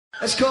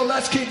It's called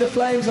Let's Keep the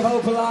Flames of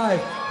Hope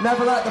Alive.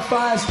 Never let the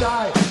fires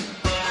die.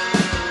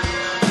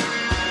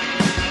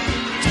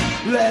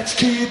 Let's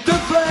keep the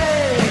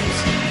flames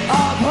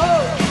of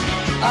hope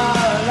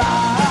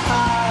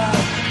alive.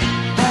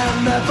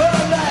 And never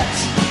let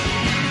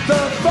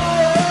the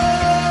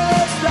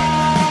fires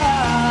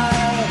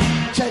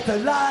die. Take the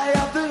lie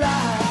of the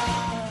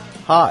lie.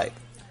 Hi,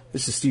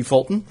 this is Steve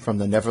Fulton from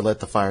the Never Let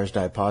the Fires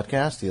Die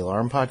podcast, the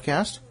Alarm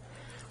podcast.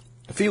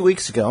 A few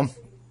weeks ago,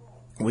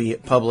 we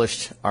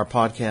published our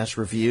podcast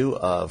review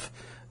of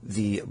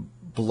the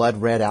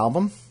Blood Red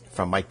album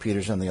from Mike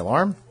Peters and the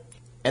Alarm.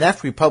 And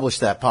after we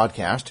published that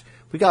podcast,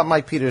 we got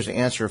Mike Peters to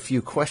answer a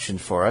few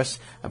questions for us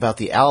about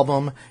the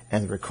album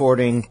and the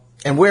recording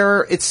and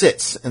where it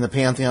sits in the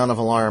pantheon of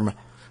Alarm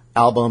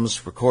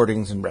albums,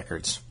 recordings, and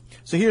records.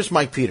 So here's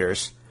Mike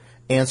Peters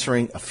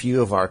answering a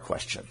few of our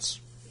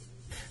questions.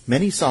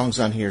 Many songs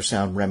on here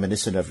sound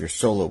reminiscent of your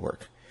solo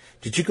work.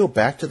 Did you go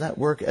back to that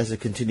work as a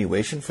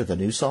continuation for the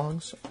new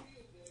songs?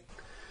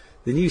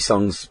 The new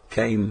songs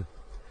came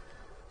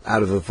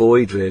out of a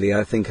void, really.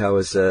 I think I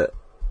was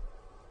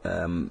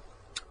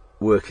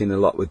working a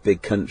lot with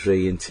Big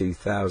Country in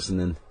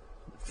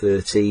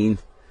 2013.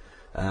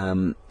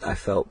 I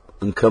felt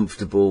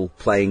uncomfortable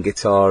playing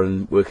guitar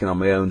and working on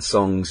my own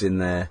songs in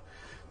their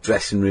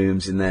dressing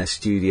rooms, in their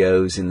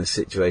studios, in the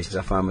situations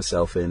I found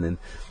myself in. And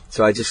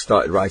so I just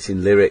started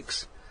writing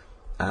lyrics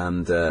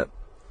and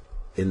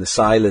in the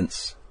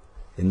silence,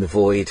 in the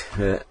void,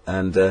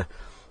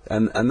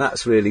 and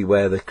that's really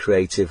where the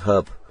creative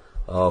hub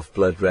of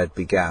Blood Red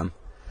began.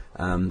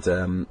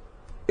 And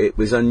it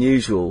was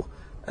unusual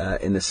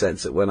in the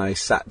sense that when I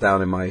sat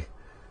down in my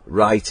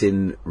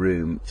writing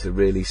room to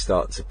really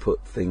start to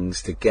put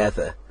things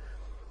together,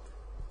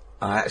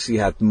 I actually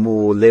had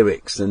more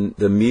lyrics than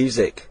the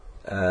music,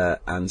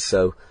 and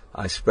so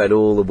I spread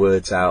all the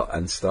words out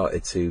and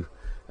started to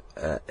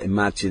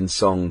imagine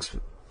songs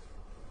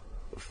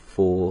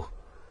for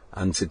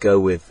and to go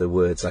with the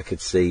words I could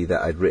see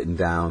that I'd written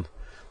down.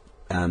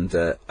 And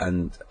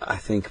I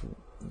think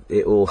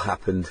it all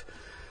happened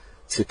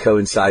to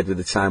coincide with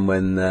the time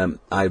when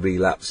I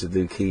relapsed with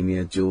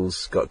leukemia.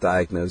 Jules got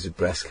diagnosed with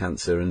breast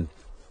cancer, and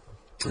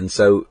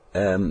so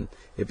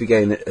it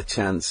became a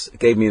chance. It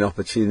gave me an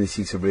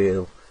opportunity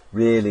to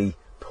really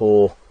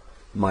pour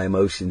my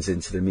emotions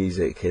into the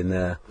music in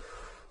a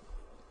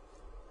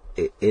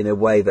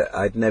way that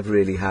I'd never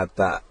really had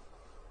that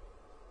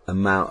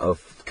amount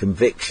of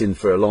conviction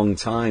for a long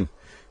time.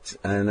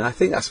 And I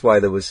think that's why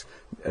there was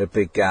a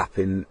big gap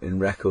in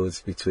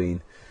records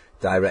between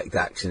Direct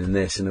Action and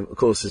this. And of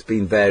course there's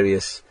been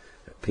various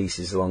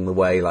pieces along the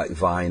way, like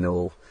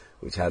Vinyl,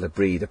 which had a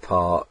breed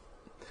apart,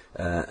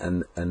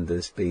 and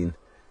there's been,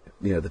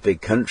 the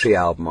Big Country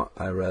album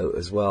I wrote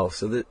as well.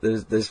 So there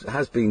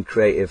has been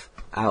creative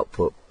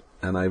output,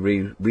 and I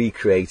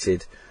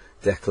recreated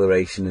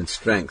Declaration and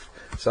Strength.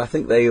 So I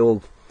think they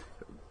all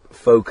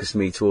focused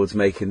me towards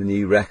making a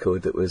new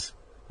record that was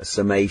a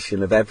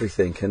summation of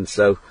everything. And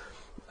so,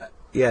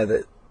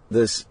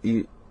 there's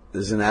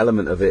an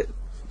element of it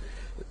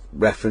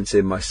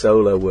referencing my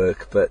solo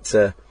work, but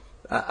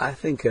I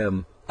think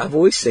I've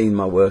always seen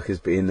my work as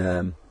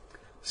being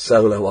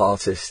solo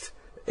artist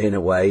in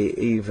a way.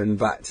 Even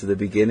back to the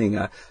beginning,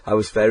 I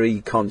was very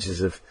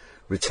conscious of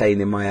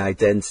retaining my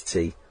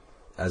identity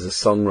as a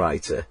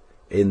songwriter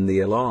in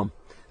the Alarm.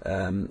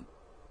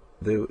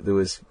 There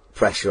was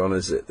pressure on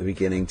us at the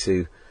beginning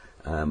to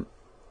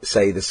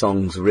say the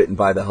songs were written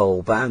by the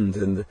whole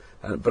band,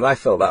 but I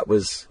felt that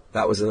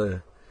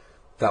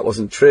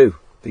wasn't true,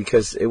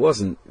 because it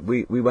wasn't.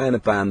 We weren't a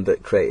band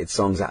that created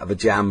songs out of a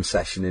jam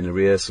session in a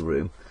rehearsal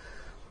room.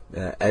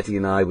 Eddie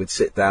and I would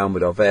sit down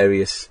with our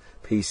various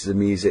pieces of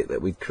music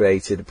that we'd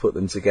created and put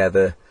them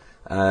together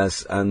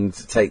and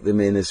take them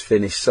in as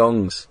finished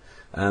songs,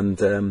 and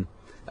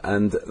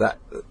that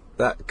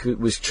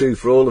was true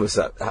for all of us.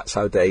 That's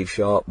how Dave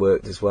Sharp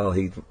worked as well.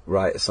 He'd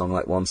write a song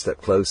like One Step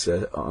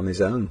Closer on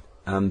his own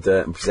and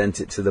present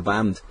it to the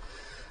band,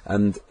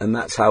 and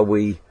that's how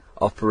we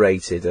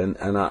operated. And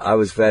I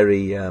was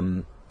very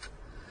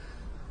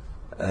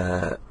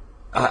I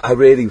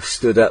really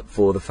stood up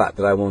for the fact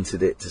that I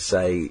wanted it to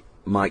say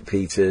Mike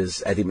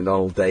Peters, Eddie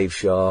McDonald, Dave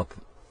Sharp,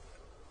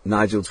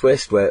 Nigel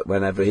Twist,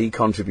 whenever he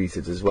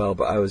contributed as well.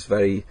 But I was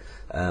very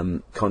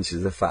conscious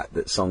of the fact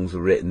that songs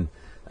were written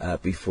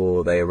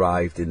before they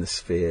arrived in the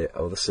sphere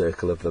or the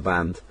circle of the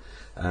band.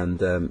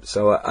 And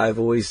so I've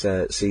always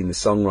seen the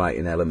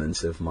songwriting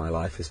element of my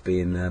life as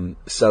being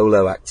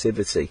solo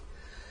activity,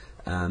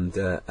 and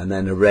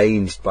then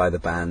arranged by the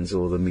bands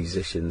or the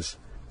musicians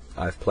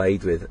I've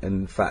played with.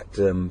 In fact,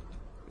 for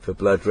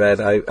Blood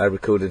Red, I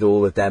recorded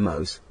all the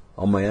demos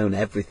on my own,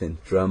 everything: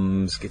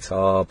 drums,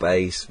 guitar,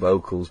 bass,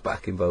 vocals,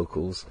 backing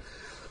vocals,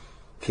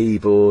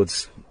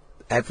 keyboards,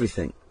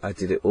 everything. I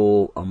did it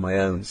all on my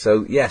own.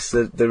 So yes,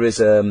 there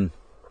is a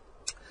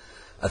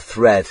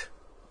thread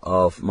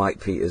of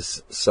Mike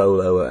Peters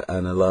solo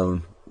and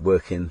alone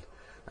working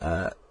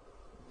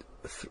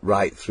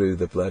right through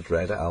the Blood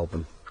Red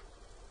album.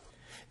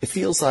 It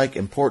feels like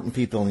important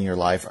people in your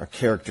life are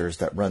characters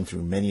that run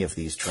through many of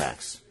these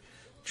tracks.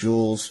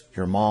 Jules,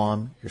 your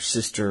mom, your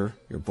sister,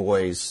 your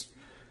boys.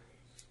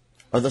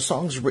 Are the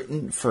songs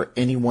written for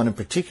anyone in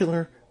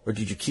particular, or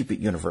did you keep it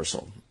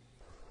universal?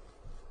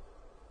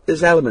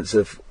 There's elements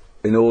of,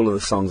 in all of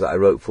the songs that I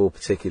wrote for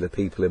particular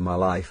people in my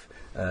life.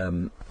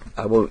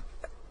 I won't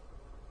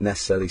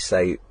necessarily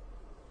say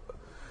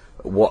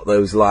what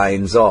those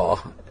lines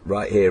are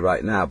right here,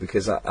 right now,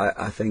 because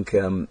I think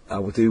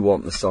I do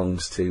want the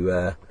songs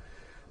to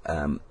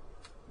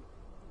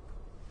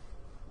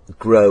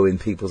grow in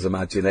people's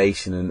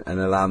imagination and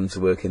allow them to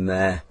work in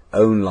their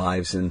own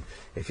lives. And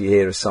if you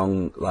hear a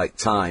song like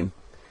Time,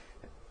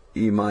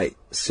 you might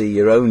see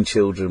your own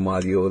children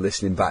while you're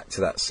listening back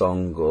to that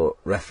song or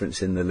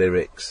referencing the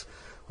lyrics,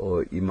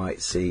 or you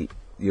might see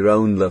your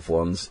own loved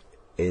ones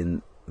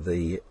in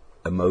the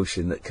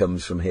emotion that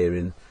comes from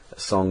hearing a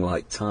song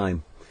like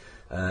Time.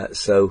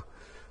 So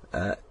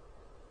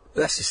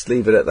let's just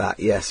leave it at that.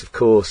 Yes, of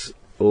course,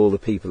 all the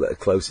people that are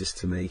closest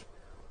to me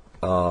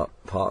are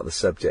part of the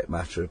subject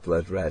matter of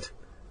Blood Red,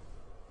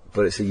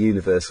 but it's a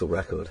universal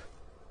record.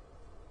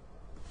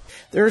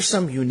 There are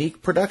some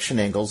unique production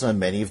angles on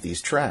many of these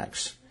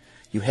tracks.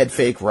 You head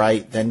fake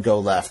right, then go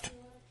left.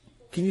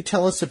 Can you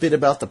tell us a bit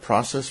about the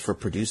process for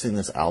producing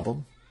this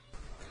album?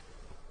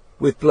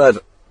 With Blood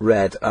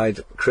Red,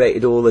 I'd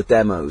created all the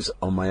demos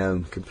on my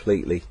own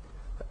completely,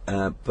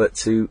 but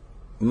to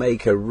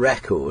make a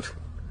record,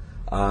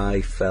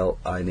 I felt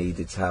I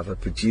needed to have a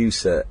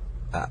producer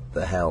at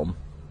the helm,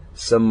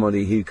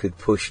 somebody who could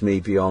push me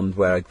beyond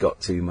where I'd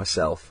got to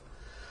myself.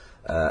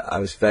 I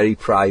was very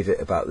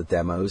private about the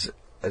demos.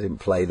 I didn't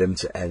play them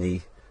to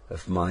any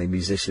of my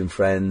musician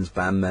friends,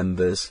 band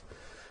members.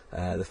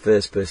 The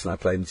first person I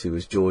played them to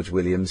was George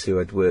Williams, who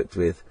I'd worked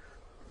with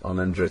on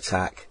Under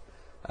Attack,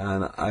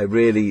 and I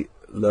really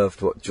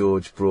loved what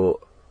George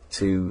brought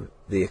to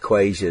the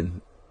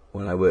equation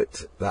when I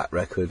worked that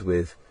record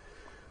with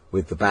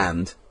the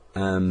band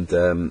and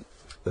the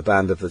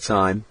band of the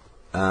time,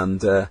 and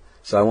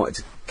so I wanted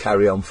to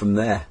carry on from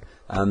there.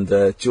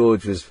 And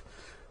George was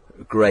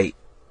great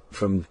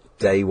from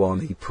day one.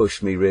 He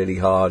pushed me really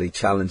hard. He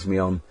challenged me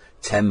on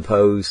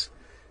tempos.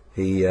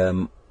 He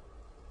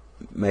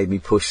made me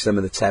push some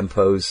of the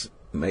tempos,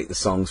 make the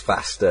songs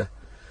faster.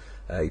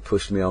 He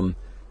pushed me on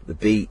the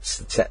beats,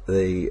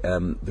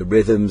 the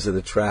rhythms of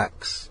the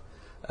tracks,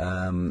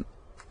 and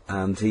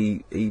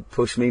he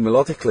pushed me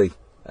melodically.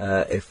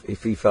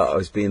 If he felt I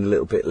was being a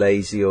little bit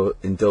lazy or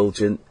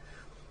indulgent,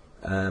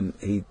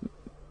 he'd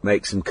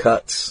make some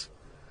cuts,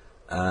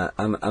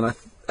 and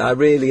I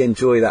really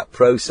enjoy that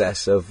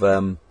process of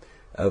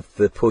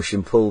the push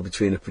and pull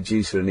between a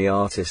producer and the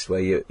artist, where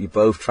you're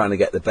both trying to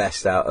get the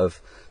best out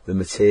of the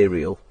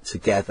material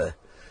together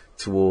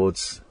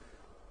towards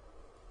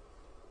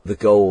the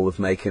goal of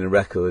making a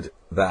record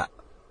that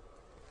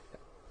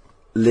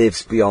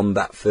lives beyond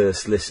that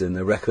first listen,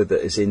 a record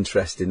that is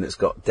interesting, that's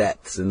got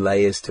depths and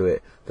layers to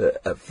it that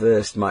at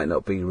first might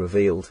not be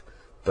revealed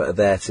but are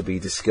there to be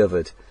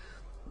discovered.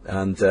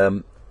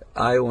 And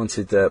I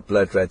wanted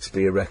Blood Red to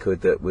be a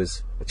record that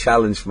was a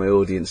challenge for my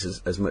audience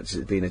as much as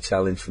it's been a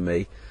challenge for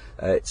me.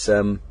 It's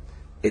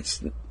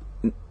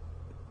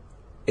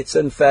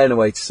unfair in a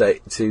way to say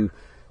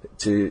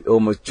to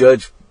almost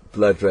judge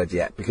Blood Red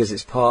yet, because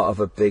it's part of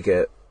a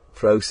bigger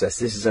process.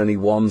 This is only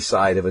one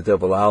side of a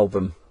double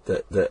album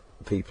that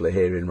people are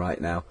hearing right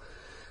now.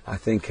 I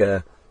think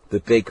the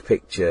big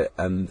picture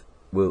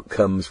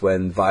comes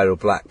when Viral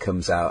Black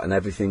comes out and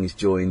everything is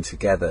joined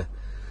together.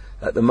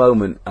 At the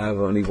moment, I've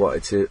only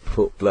wanted to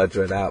put Blood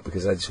Red out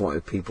because I just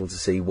wanted people to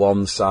see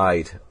one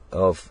side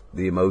of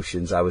the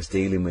emotions I was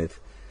dealing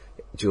with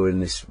during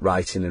this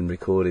writing and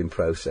recording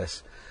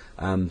process.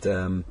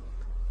 And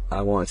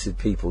I wanted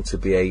people to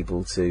be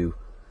able to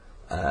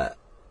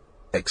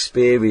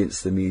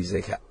experience the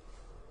music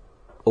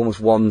almost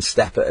one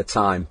step at a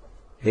time.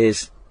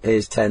 Here's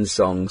 10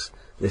 songs,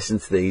 listen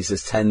to these,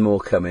 there's 10 more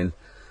coming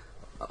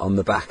on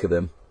the back of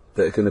them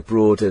that are going to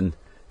broaden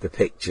the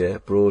picture,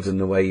 broaden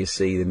the way you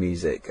see the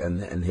music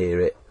and hear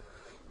it.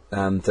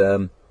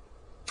 And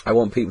I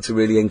want people to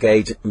really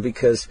engage,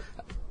 because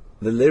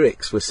the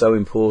lyrics were so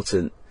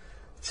important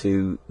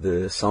to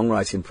the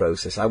songwriting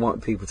process. I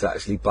want people to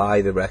actually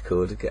buy the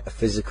record, get a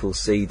physical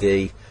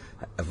CD,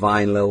 a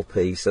vinyl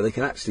LP, so they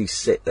can actually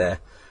sit there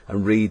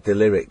and read the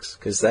lyrics,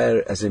 because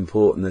they're as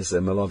important as the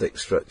melodic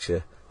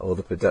structure or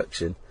the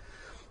production.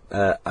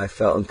 I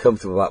felt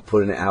uncomfortable about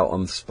putting it out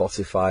on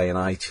Spotify and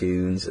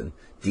iTunes and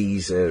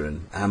Deezer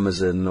and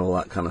Amazon and all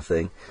that kind of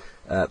thing,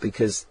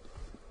 because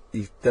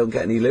you don't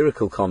get any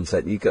lyrical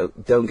content. You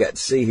don't get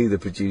to see who the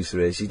producer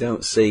is. You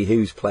don't see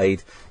who's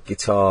played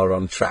guitar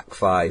on track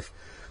 5.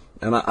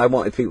 And I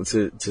wanted people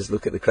to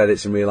look at the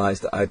credits and realise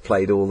that I'd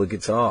played all the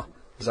guitar.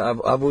 Because I've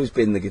always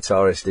been the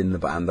guitarist in the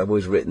band. I've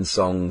always written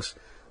songs,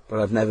 but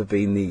I've never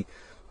been the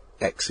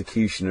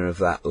executioner of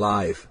that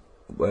live.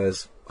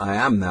 Whereas I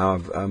am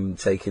now. I'm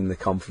taking the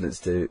confidence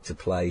to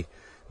play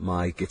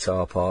my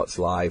guitar parts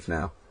live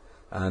now.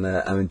 And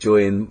I'm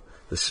enjoying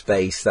the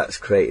space that's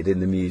created in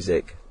the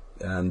music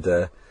and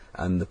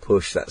the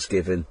push that's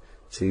given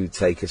to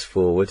take us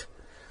forward.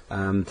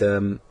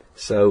 And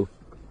so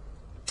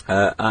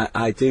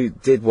I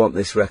did want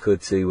this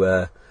record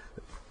to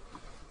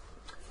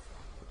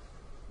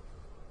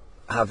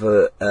have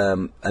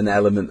an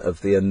element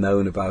of the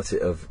unknown about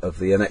it, of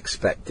the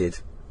unexpected,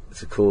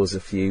 to cause a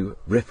few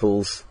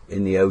ripples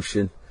in the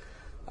ocean,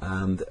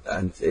 and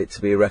it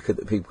to be a record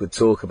that people could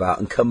talk about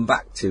and come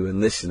back to and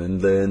listen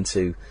and learn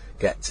to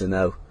get to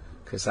know,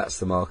 because that's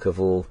the mark of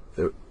all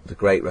the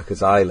great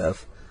records I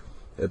love.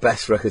 The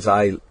best records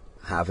I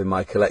have in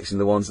my collection,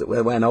 the ones that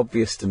weren't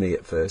obvious to me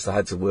at first. I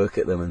had to work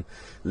at them and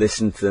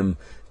listen to them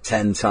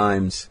 10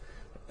 times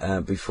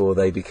before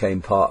they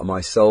became part of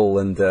my soul.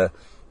 And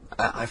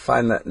I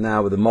find that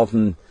now with the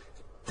modern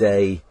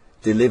day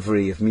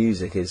delivery of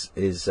music is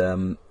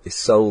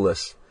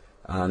soulless,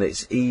 and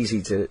it's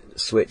easy to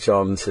switch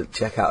on to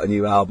check out a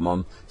new album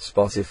on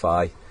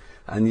Spotify,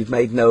 and you've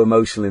made no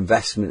emotional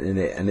investment in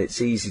it, and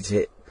it's easy to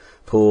hit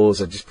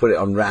pause or just put it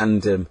on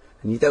random,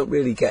 and you don't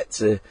really get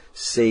to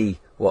see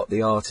what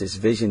the artist's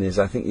vision is.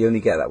 I think you only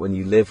get that when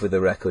you live with a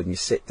record and you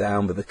sit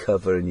down with the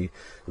cover and you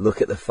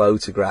look at the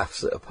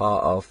photographs that are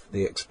part of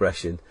the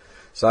expression.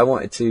 So I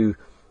wanted to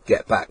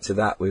get back to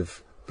that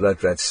with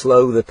Blood Red.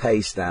 Slow the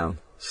pace down,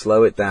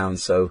 slow it down,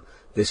 so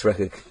this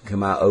record can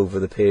come out over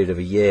the period of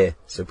a year,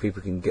 so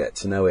people can get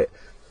to know it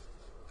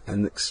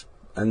and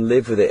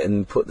live with it,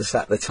 and put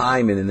the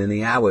time in and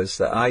the hours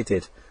that I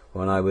did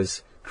when I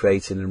was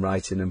creating and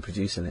writing and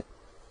producing it.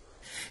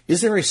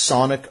 Is there a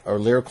sonic or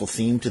lyrical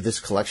theme to this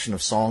collection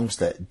of songs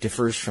that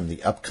differs from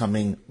the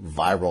upcoming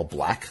Viral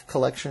Black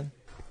collection?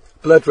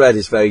 Blood Red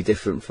is very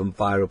different from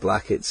Viral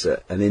Black. It's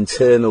an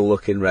internal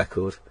looking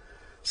record.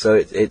 So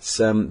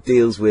it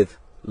deals with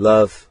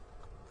love,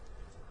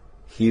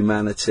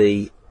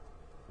 humanity,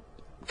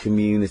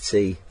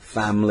 community,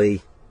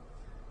 family,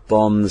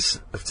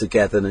 bonds of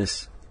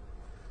togetherness,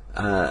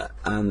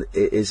 and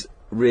it is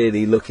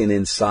really looking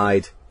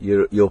inside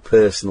your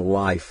personal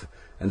life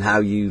and how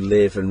you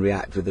live and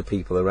react with the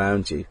people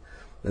around you.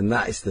 And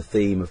that is the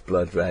theme of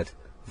Blood Red.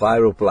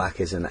 Viral Black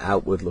is an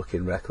outward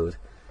looking record.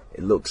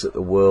 It looks at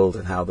the world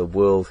and how the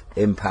world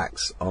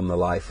impacts on the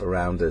life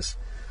around us,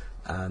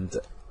 and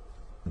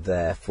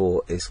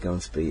therefore it's going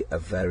to be a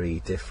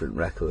very different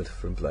record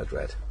from Blood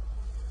Red.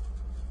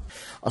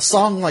 A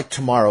song like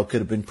Tomorrow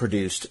could have been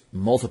produced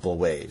multiple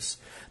ways.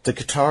 The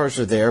guitars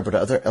are there, but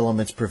other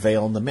elements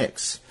prevail in the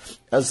mix.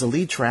 As the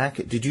lead track,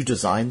 did you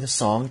design the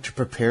song to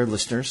prepare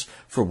listeners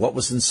for what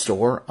was in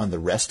store on the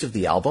rest of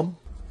the album?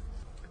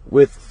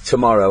 With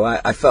Tomorrow,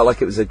 I felt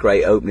like it was a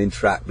great opening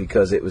track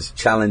because it was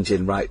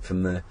challenging right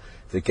from the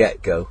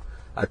get-go.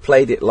 I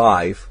played it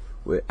live,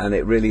 and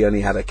it really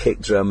only had a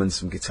kick drum and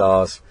some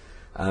guitars,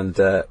 and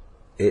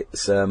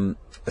it's a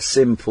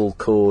simple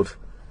chord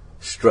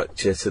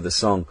structure to the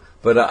song.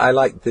 But I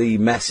like the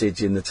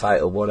message in the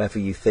title, whatever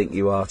you think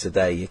you are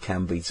today, you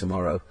can be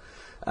tomorrow.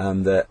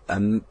 And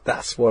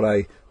that's what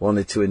I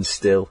wanted to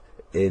instill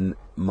in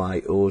my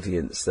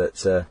audience,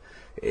 that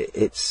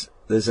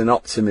there's an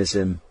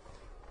optimism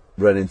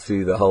running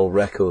through the whole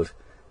record,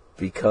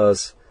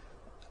 because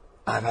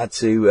I've had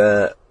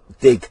to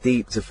dig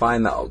deep to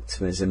find that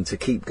optimism, to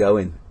keep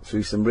going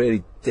through some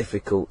really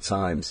difficult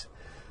times.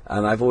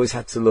 And I've always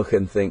had to look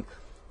and think,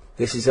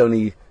 this is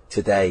only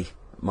today,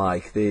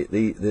 Mike.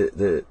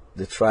 The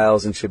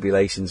trials and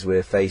tribulations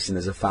we're facing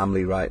as a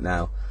family right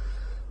now,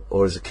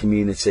 or as a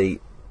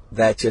community,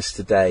 they're just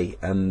today,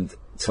 and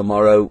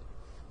tomorrow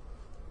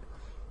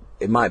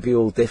it might be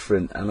all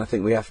different. And I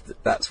think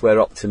that's where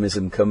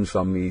optimism comes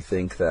from. You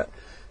think that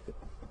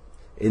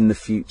in the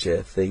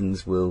future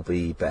things will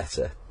be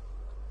better,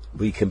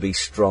 we can be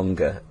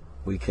stronger,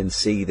 we can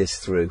see this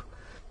through.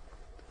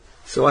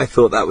 So I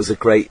thought that was a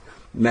great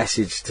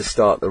message to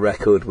start the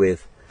record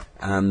with,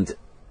 and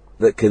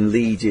that can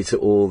lead you to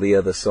all the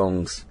other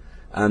songs.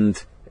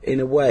 And in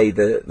a way,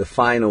 the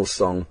final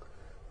song,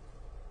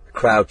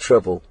 Crowd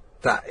Trouble,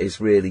 that is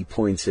really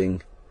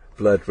pointing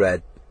Blood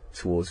Red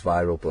towards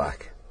Viral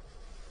Black.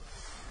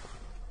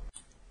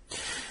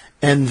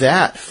 And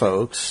that,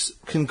 folks,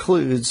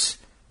 concludes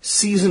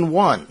Season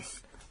 1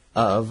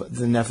 of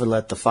the Never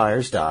Let the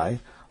Fires Die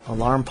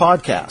Alarm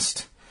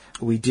podcast.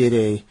 We did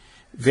a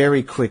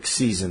very quick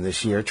season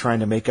this year,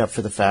 trying to make up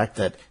for the fact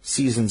that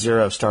Season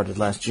 0 started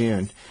last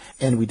June,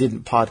 and we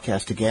didn't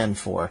podcast again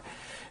for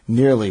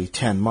nearly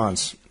 10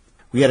 months.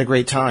 We had a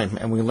great time,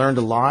 and we learned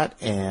a lot,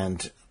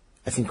 and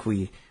I think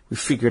we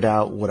figured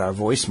out what our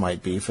voice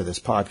might be for this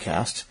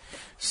podcast.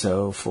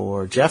 So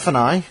for Jeff and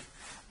I,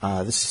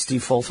 this is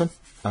Steve Fulton.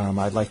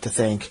 I'd like to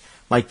thank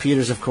Mike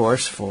Peters, of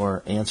course,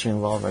 for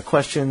answering all of our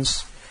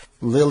questions,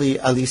 Lily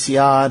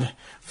Aliciad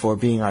for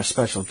being our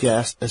special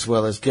guest, as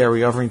well as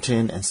Gary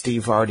Overington and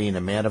Steve Vardy and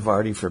Amanda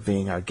Vardy for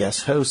being our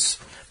guest hosts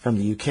from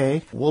the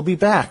UK. We'll be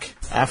back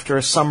after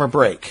a summer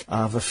break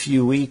of a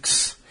few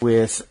weeks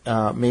with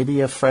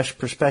maybe a fresh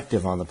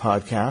perspective on the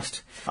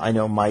podcast. I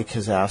know Mike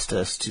has asked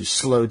us to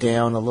slow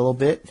down a little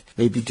bit,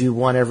 maybe do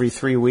one every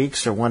 3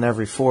 weeks or one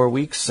every 4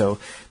 weeks, so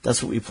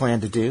that's what we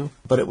plan to do.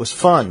 But it was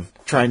fun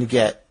trying to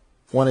get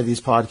one of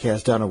these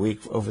podcasts done a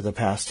week over the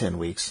past 10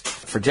 weeks.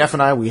 For Jeff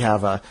and I, we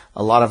have a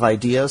lot of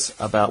ideas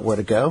about where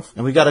to go.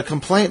 And we got a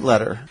complaint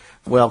letter,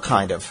 well,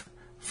 kind of,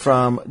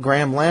 from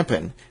Graham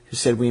Lampin, who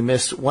said we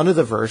missed one of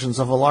the versions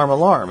of Alarm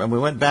Alarm. And we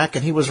went back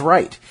and he was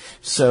right.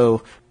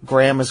 So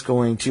Graham is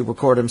going to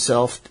record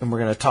himself, and we're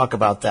going to talk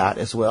about that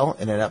as well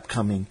in an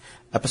upcoming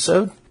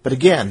episode. But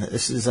again,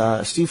 this is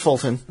Steve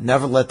Fulton,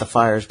 Never Let the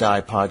Fires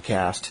Die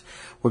podcast.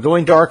 We're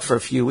going dark for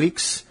a few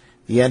weeks.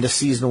 The end of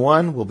season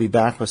 1. We'll be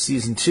back with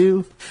season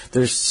 2.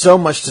 There's so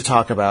much to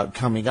talk about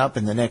coming up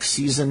in the next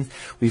season.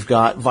 We've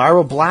got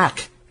Viral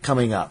Black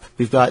coming up.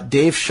 We've got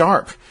Dave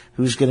Sharp,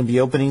 who's going to be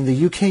opening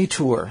the UK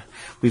tour.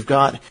 We've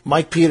got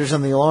Mike Peters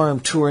and the Alarm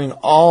touring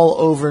all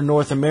over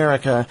North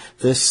America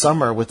this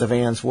summer with the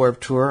Vans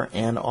Warped Tour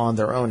and on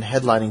their own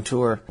headlining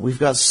tour. We've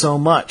got so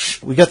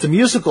much. We got the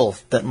musical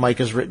that Mike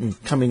has written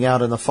coming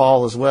out in the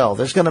fall as well.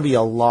 There's going to be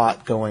a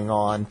lot going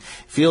on.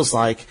 Feels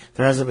like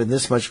there hasn't been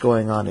this much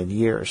going on in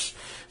years.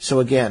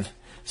 So again,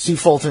 Steve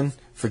Fulton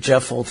for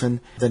Jeff Fulton,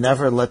 the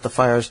Never Let the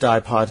Fires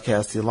Die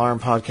podcast, the Alarm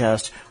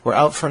podcast. We're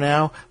out for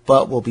now,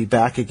 but we'll be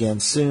back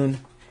again soon.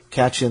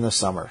 Catch you in the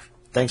summer.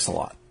 Thanks a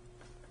lot.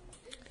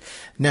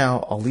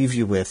 Now, I'll leave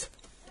you with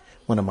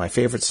one of my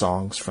favorite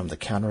songs from the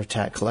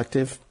Counterattack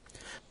Collective,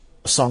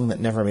 a song that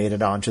never made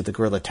it onto the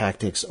Guerrilla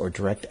Tactics or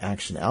Direct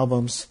Action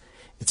albums.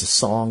 It's a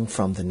song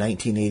from the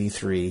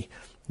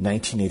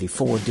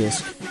 1983-1984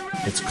 disc.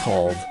 It's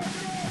called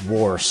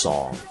War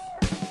Song.